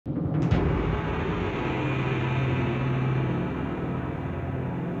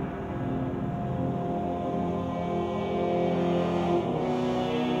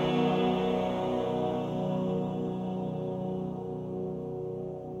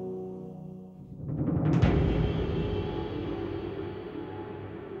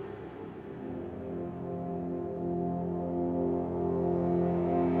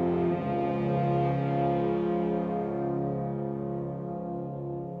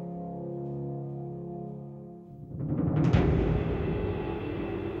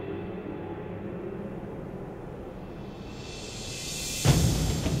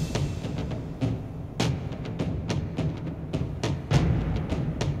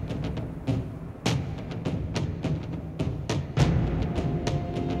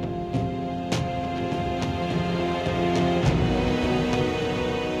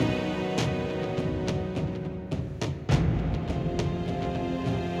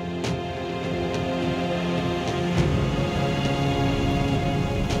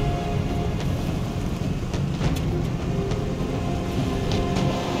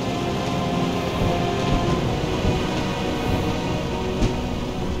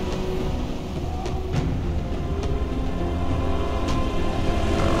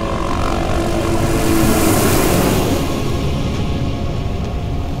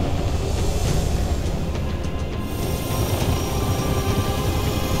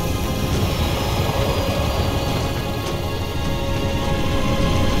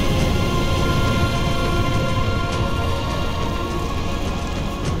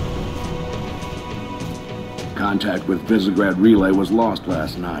Contact with Visegrad Relay was lost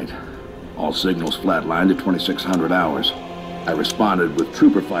last night. All signals flatlined at 2600 hours. I responded with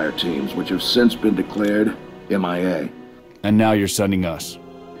trooper fire teams, which have since been declared MIA. And now you're sending us.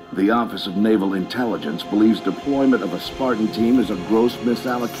 The Office of Naval Intelligence believes deployment of a Spartan team is a gross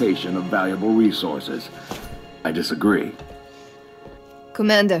misallocation of valuable resources. I disagree.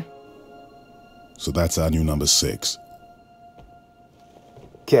 Commander. So that's our new number 6.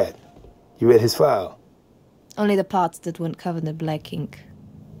 Cat, you read his file? Only the parts that weren't covered in black ink.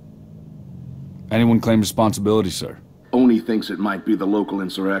 Anyone claim responsibility, sir? Only thinks it might be the local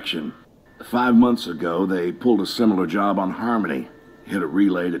insurrection. 5 months ago, they pulled a similar job on Harmony. Hit a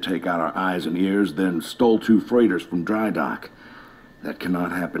relay to take out our eyes and ears, then stole 2 freighters from dry dock. That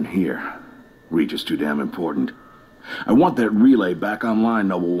cannot happen here. Reach is too damn important. I want that relay back online,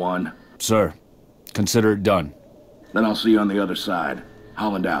 Noble One. Sir, consider it done. Then I'll see you on the other side.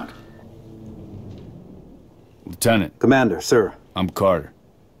 Holland out. Lieutenant. Commander, sir. I'm Carter,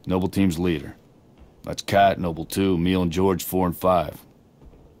 Noble Team's leader. That's Cat, Noble 2, Emil and George 4 and 5.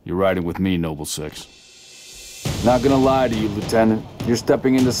 You're riding with me, Noble 6. Not gonna lie to you, Lieutenant. You're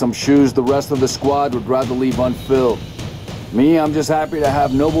stepping into some shoes the rest of the squad would rather leave unfilled. Me, I'm just happy to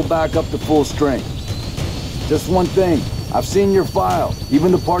have Noble back up to full strength. Just one thing, I've seen your file,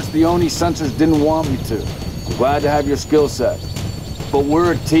 even the parts the Oni censors didn't want me to. I'm glad to have your skill set. But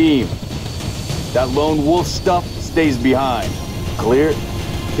we're a team. That lone wolf stuff stays behind. Clear?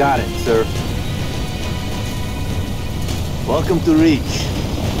 Got it, sir. Welcome to Reach.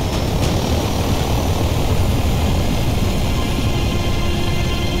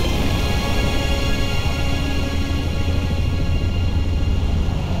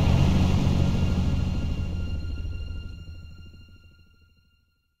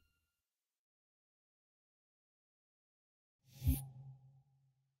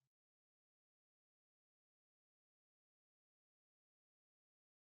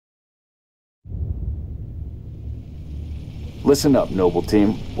 Listen up, Noble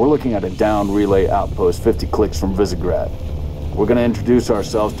Team. We're looking at a downed relay outpost 50 clicks from Visegrad. We're gonna introduce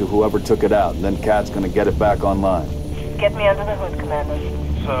ourselves to whoever took it out, and then Cat's gonna get it back online. Get me under the hood, Commander.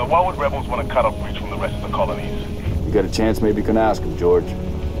 Sir, why would rebels want to cut off Reach from the rest of the colonies? You got a chance, maybe you can ask him, George.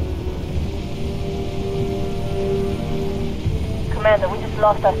 Commander, we just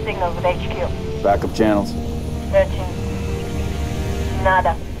lost our signal with HQ. Backup channels? Searching.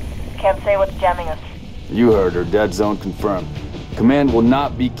 Nada. Can't say what's jamming us. You heard her. Dead zone confirmed. Command will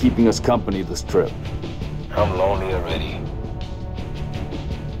not be keeping us company this trip. I'm lonely already.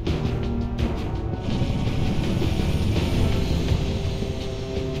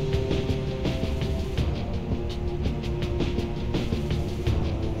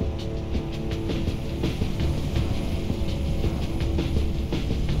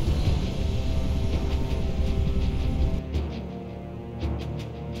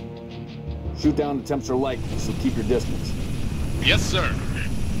 Shoot down attempts are likely, so keep your distance. Yes, sir.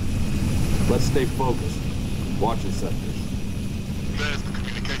 Let's stay focused. Watch your sectors. There's the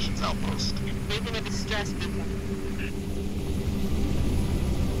communications outpost. Moving a distress beacon.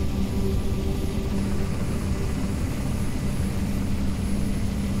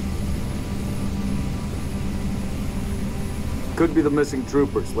 Could be the missing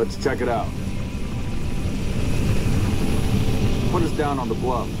troopers. Let's check it out. Put us down on the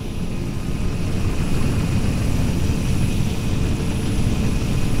bluff.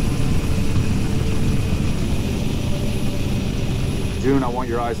 June, I want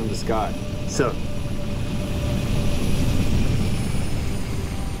your eyes on the sky. Sir.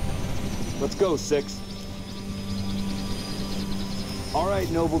 Let's go, 6. All right,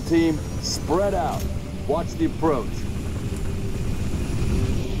 Noble Team, spread out. Watch the approach.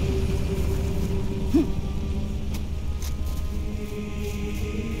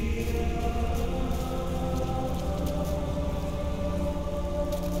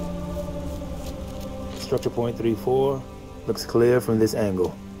 Structure point 34. Looks clear from this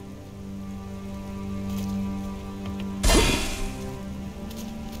angle.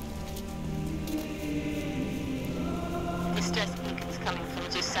 Distress beacon's coming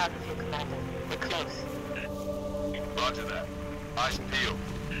from just south of you, Commander. We're close. Roger that. Eyes peeled.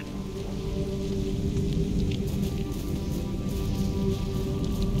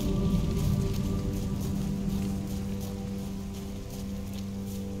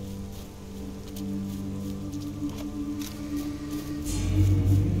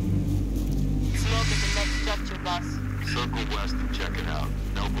 Circle west and check it out.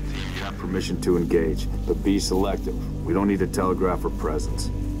 Noble Team, you have Permission to engage, but be selective. We don't need to telegraph our presence.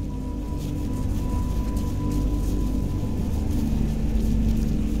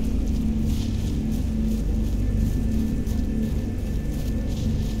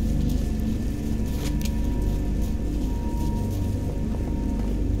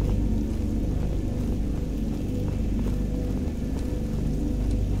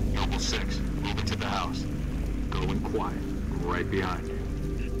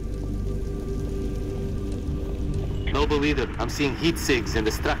 Noble leader, I'm seeing heat sigs in the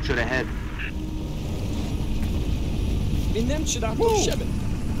structure ahead.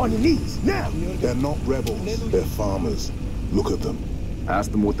 Move! On your knees, now! They're not rebels, they're farmers. Look at them. Ask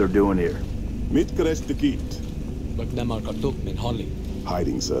them what they're doing here.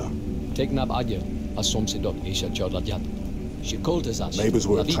 Hiding, sir. Neighbors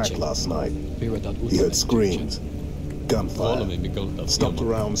were attacked last night. He heard screams, gunfire. Stopped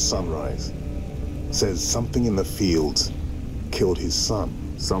around sunrise. Says something in the fields killed his son.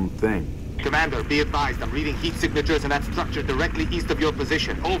 Something. Commander, be advised, I'm reading heat signatures in that structure directly east of your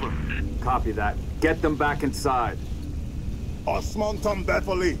position. Over. Copy that. Get them back inside. Osman tam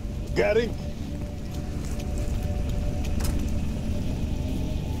Betheli. Getting.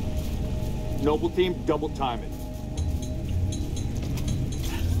 Noble team, double time it.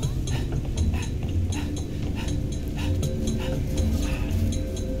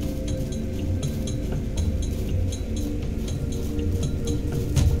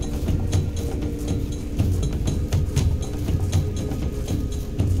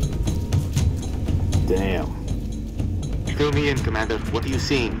 Damn. Fill me in, Commander. What are you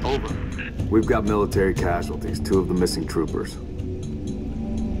seeing? Over. We've got military casualties, 2 of the missing troopers.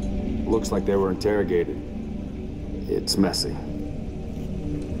 Looks like they were interrogated. It's messy.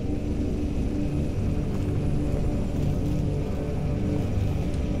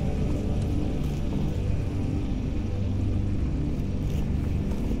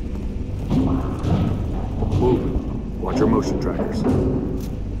 Moving. Watch your motion trackers.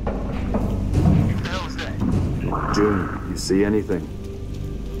 What the hell is that? June, you see anything?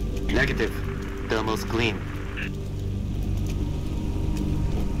 Negative. Thermal's clean.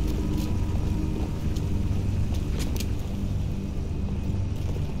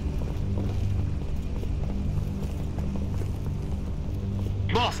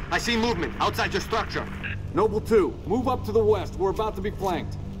 Boss, I see movement outside your structure. Noble 2, move up to the west. We're about to be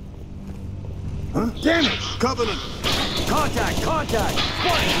flanked. Huh? Damn it! Covenant! Contact! Contact!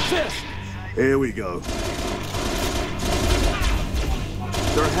 Spartan, assist! Here we go.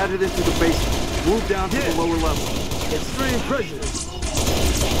 They're headed into the basement. Move down to the lower level. Extreme prisoners.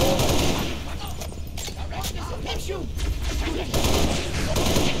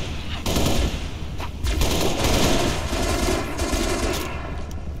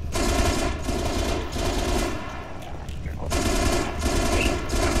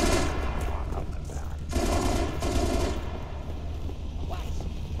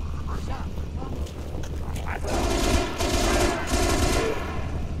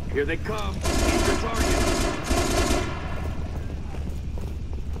 Here they come. He's your target.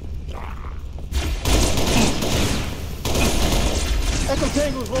 Echo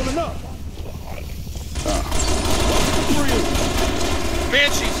Tangle's rolling up.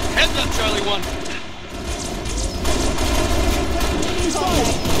 Banshees, heads up, Charlie 1.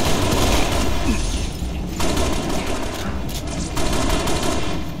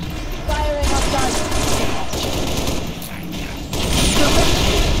 Firing outside.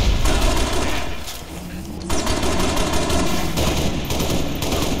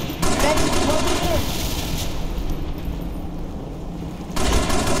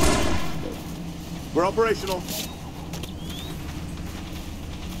 We're operational.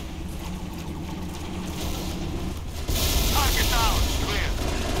 Target down. Clear.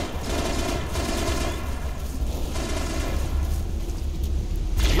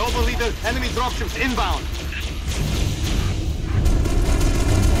 Noble leader, enemy dropships inbound.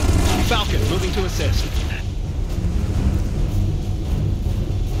 Falcon, moving to assist.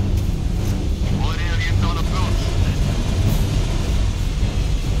 More aliens on approach.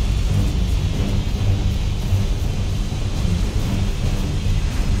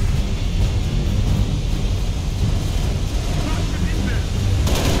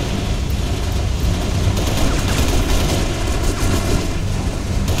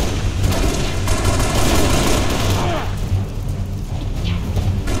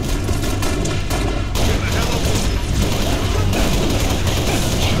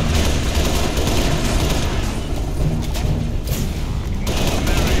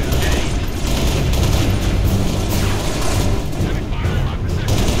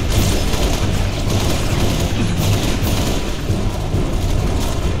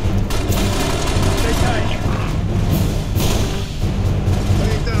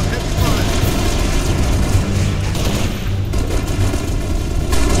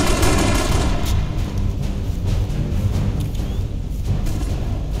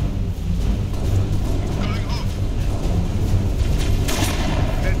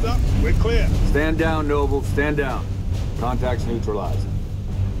 Stand down, Noble. Stand down. Contacts neutralized.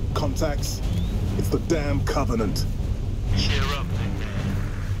 Contacts? It's the damn Covenant. Cheer up, big man.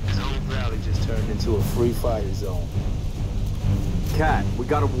 This whole valley just turned into a free fire zone. Cat, we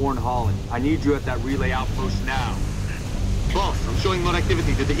gotta warn Holland. I need you at that relay outpost now. Boss, I'm showing more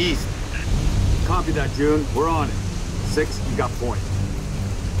activity to the east. Copy that, June. We're on it. 6, you got point.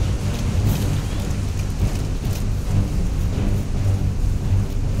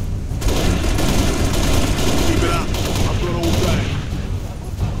 Keep it up. I've got all day.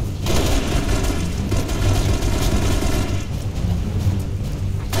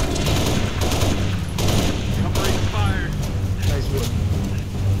 Covering fire. Nice work.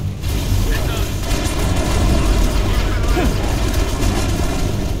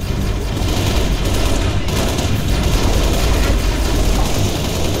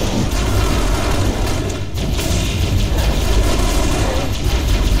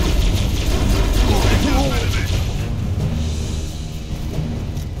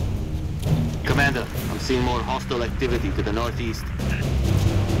 Commander, I'm seeing more hostile activity to the northeast. Emil,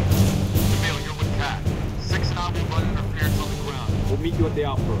 you're with Cat. 6 and I will run interference on the ground. We'll meet you at the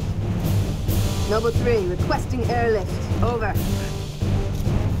outpost. Noble 3, requesting airlift. Over.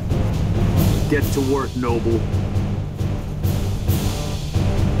 Get to work, Noble.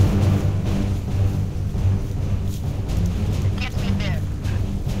 Get me there.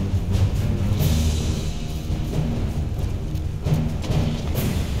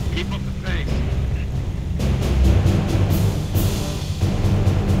 Keep up the pace.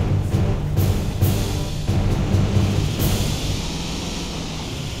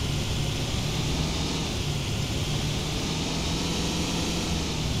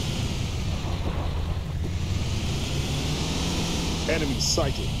 Enemy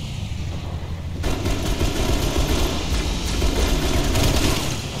sighted.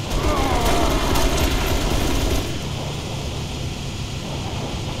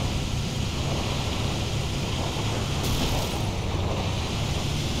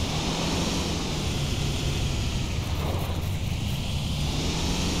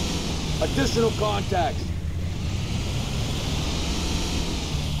 Additional contacts.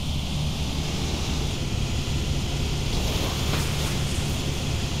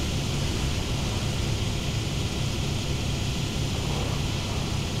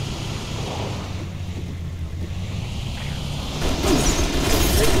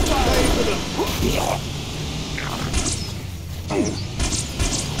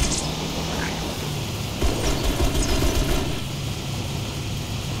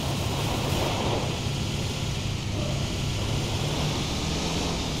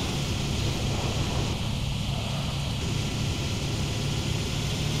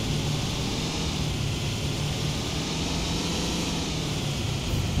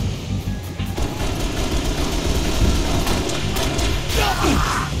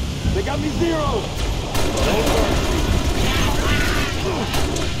 They got me zero!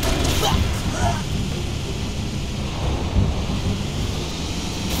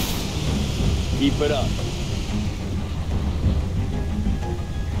 Keep it up.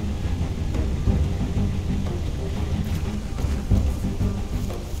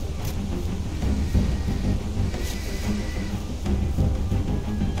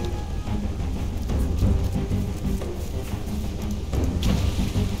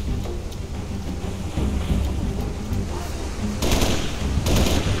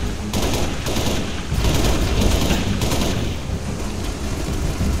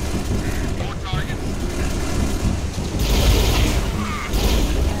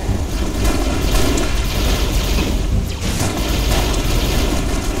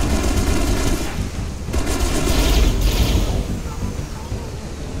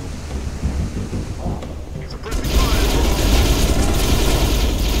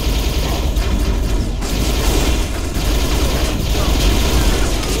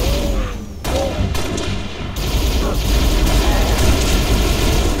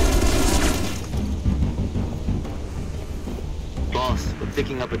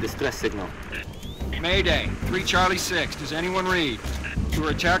 Picking up a distress signal. Mayday, 3 Charlie 6. Does anyone read? We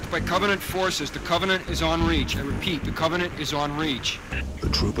were attacked by Covenant forces. The Covenant is on reach. I repeat, the Covenant is on reach. The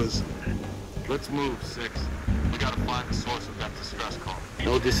troopers? Let's move, 6. We gotta find the source of that distress call.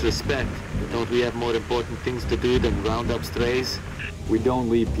 No disrespect, but don't we have more important things to do than round up strays? We don't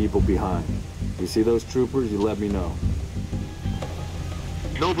leave people behind. You see those troopers, you let me know.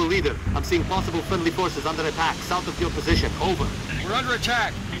 Noble leader, I'm seeing possible friendly forces under attack south of your position. Over. We're under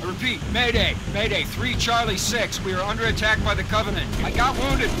attack. I repeat, Mayday. Mayday, 3 Charlie 6. We are under attack by the Covenant. I got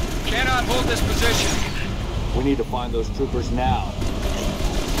wounded. Cannot hold this position. We need to find those troopers now.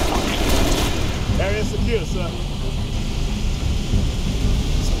 Area secure, sir.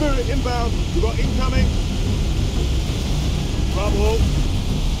 Spirit inbound. You got incoming. Bravo.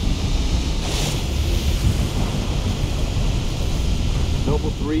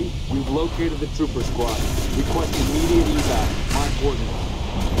 Noble 3, we've located the trooper squad. Request immediate evac. My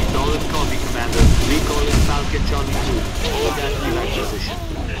coordinates. Solid copy, Commander. Recalling Falcon Charlie 2. Hold that evac position.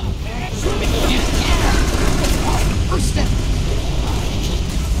 First step.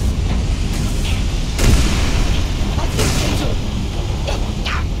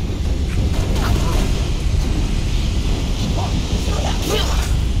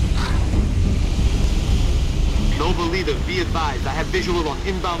 Noble Leader, be advised. I have visual on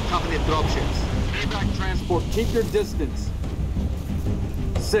inbound Covenant dropships. Evac transport, keep your distance.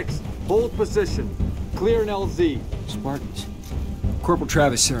 6, hold position. Clear an LZ. Spartans. Corporal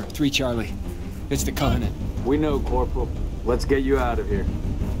Travis, sir. 3 Charlie. It's the Covenant. We know, Corporal. Let's get you out of here.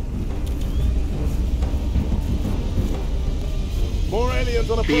 More aliens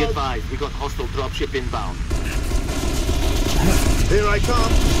on Be approach. advised, we got hostile dropship inbound. Here I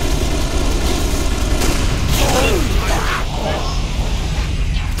come.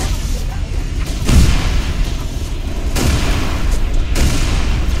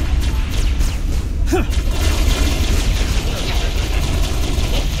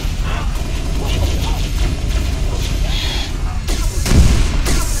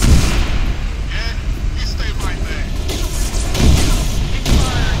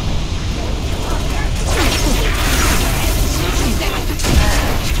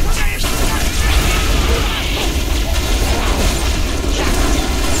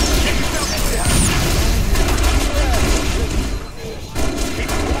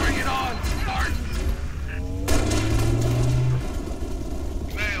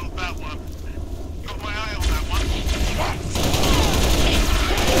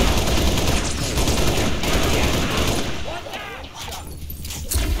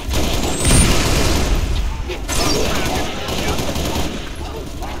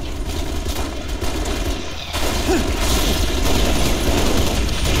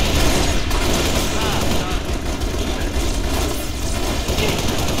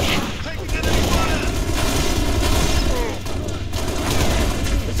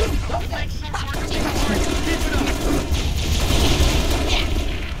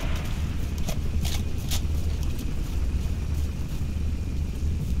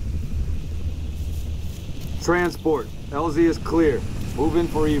 Transport. LZ is clear. Move in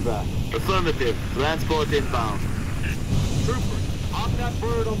for evac. Affirmative. Transport inbound. Troopers, hop that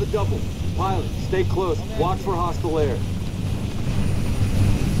bird on the double. Pilot, stay close. Watch for hostile air.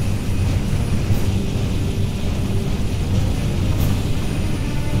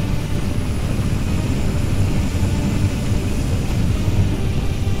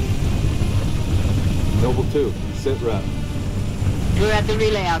 Noble 2, sit rep. We're at the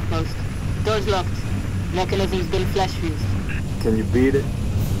relay outpost. Doors locked. Mechanism's been flash fused. Can you beat it?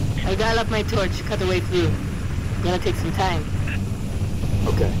 I'll dial up my torch, cut the way through. Gonna take some time.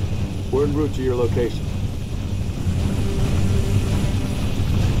 Okay. We're en route to your location.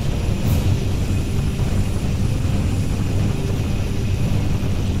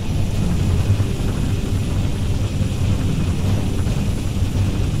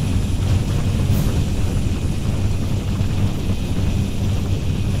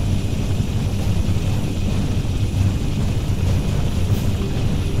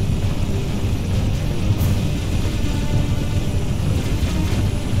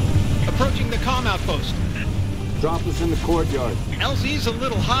 Outpost. Drop us in the courtyard. LZ's a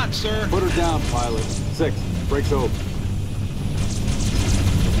little hot, sir. Put her down, pilot. 6, brakes open.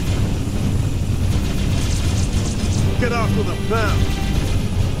 Get after them now.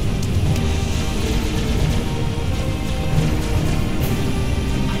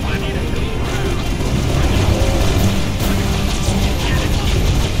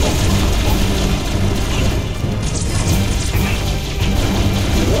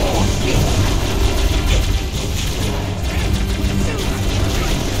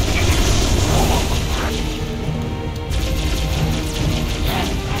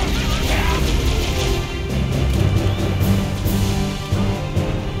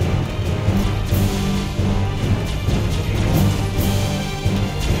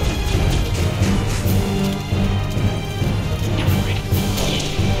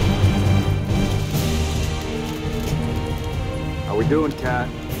 Doing, Cat?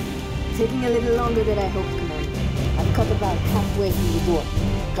 Taking a little longer than I hoped, Commander. I've cut about halfway through the door.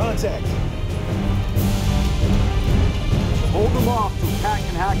 Contact. Hold them off so Cat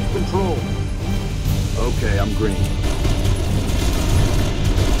can hack control. Okay, I'm green.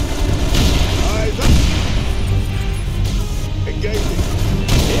 Eyes up. Engaging.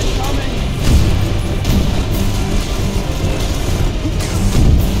 Incoming!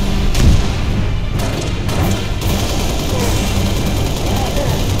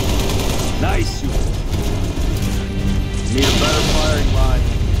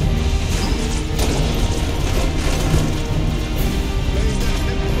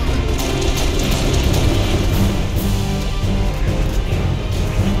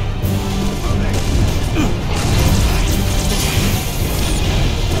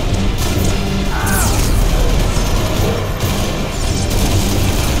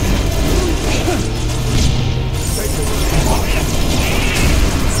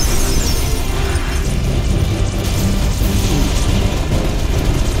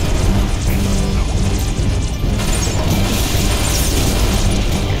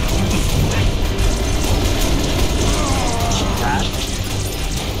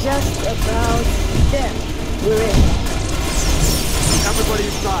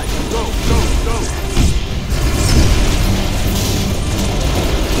 right, go, go, go.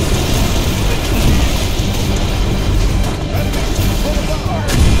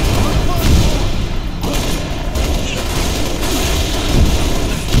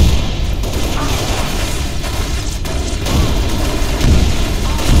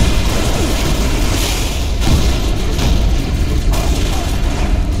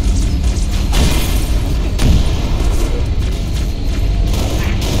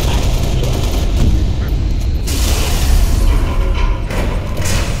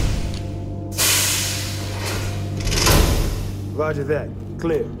 Roger that.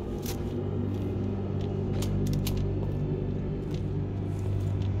 Clear.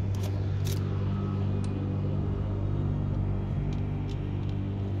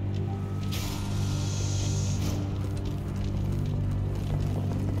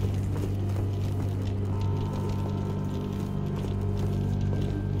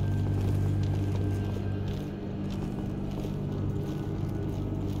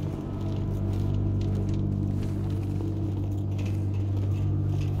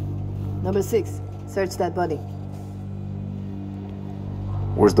 Number 6, search that body.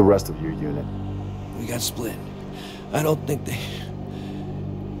 Where's the rest of your unit? We got split. I don't think they...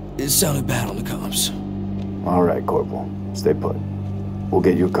 It sounded bad on the comms. All right, Corporal. Stay put. We'll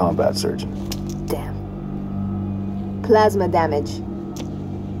get you a combat surgeon. Damn. Plasma damage.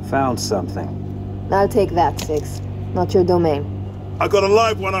 Found something. I'll take that, 6. Not your domain. I got a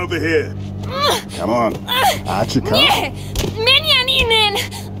live one over here. Come on. Archie, come.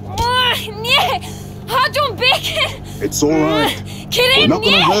 It's all right. We're not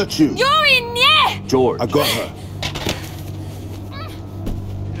gonna hurt you. George. I got her.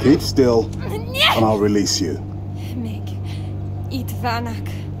 Keep still, and I'll release you.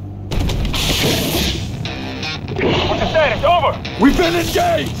 What's the status? Over! We've been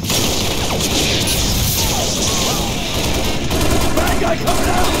engaged! Bad guy coming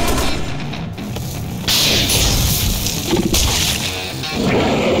out!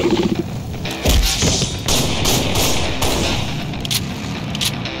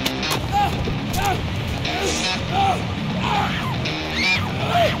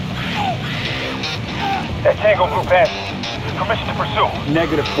 That Tango group has permission to pursue.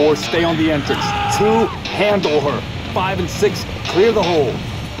 -4, stay on the entrance. 2, handle her. 5 and 6, clear the hole.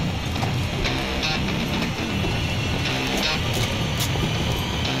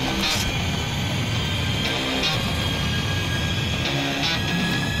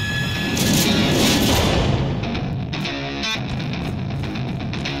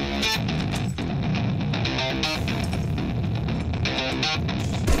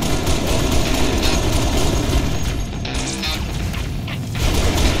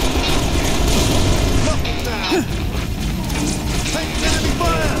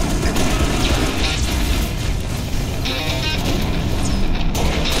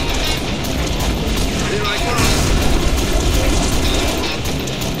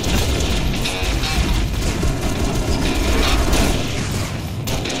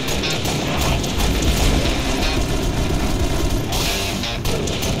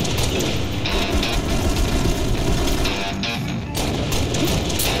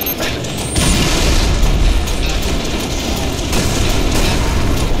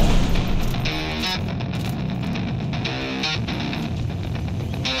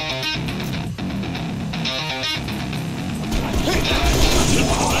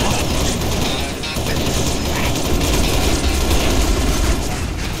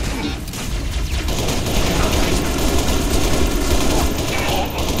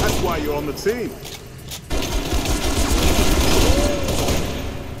 On the team.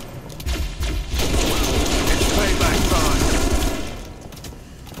 It's payback time.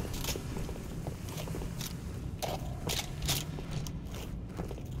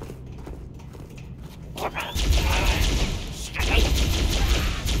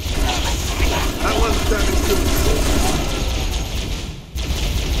 That one's damage to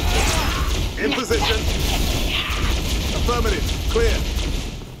it. In position. Affirmative. Clear.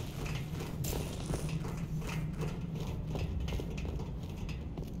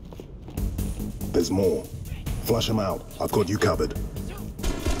 There's more. Flush them out. I've got you covered.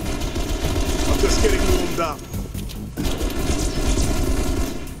 I'm just getting warmed up.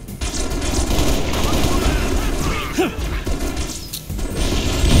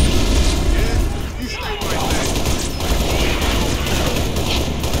 You stay right there.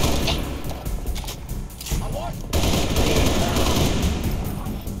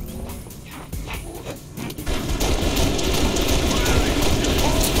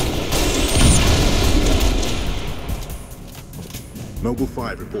 Noble 5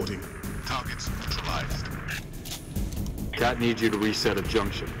 3-5 reporting. Targets neutralized. Cat needs you to reset a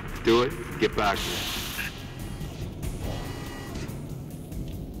junction. Do it, get back to it.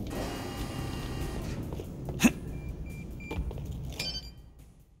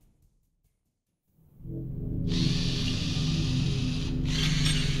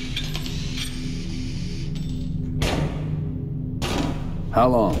 How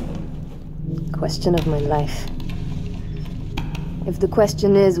long? Question of my life. If the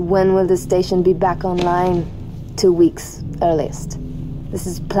question is, when will the station be back online? 2 weeks, earliest. This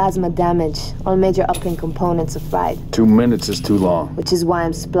is plasma damage. All major uplink components are fried. 2 minutes is too long. Which is why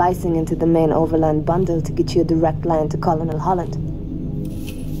I'm splicing into the main overland bundle to get you a direct line to Colonel Holland.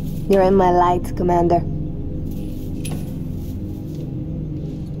 You're in my light, Commander.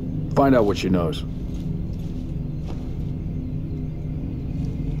 Find out what she knows.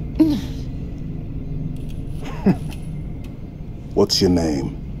 What's your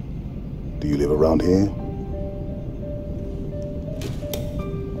name? Do you live around here?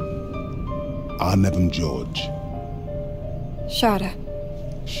 Arnevim George. Shada.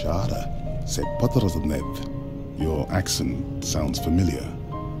 Shada? C'est Potroznev. Your accent sounds familiar.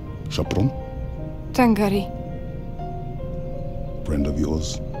 Shapron? Tangari. Friend of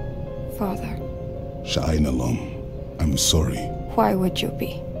yours? Father. Sha'ainalom. I'm sorry. Why would you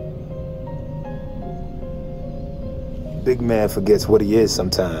be? Big man forgets what he is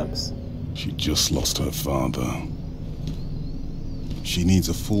sometimes. She just lost her father. She needs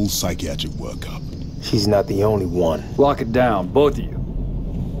a full psychiatric workup. She's not the only one. Lock it down, both of you.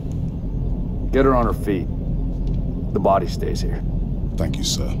 Get her on her feet. The body stays here. Thank you,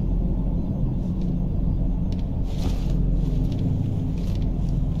 sir.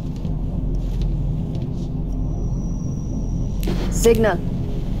 Signal.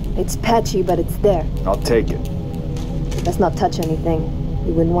 It's patchy, but it's there. I'll take it. Let's not touch anything.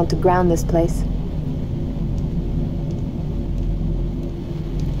 We wouldn't want to ground this place.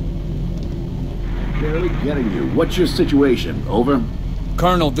 Barely getting you. What's your situation? Over?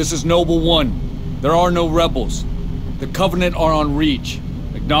 Colonel, this is Noble 1. There are no rebels. The Covenant are on Reach.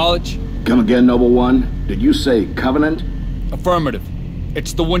 Acknowledge? Come again, Noble 1. Did you say Covenant? Affirmative.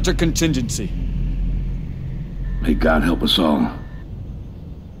 It's the Winter Contingency. May God help us all.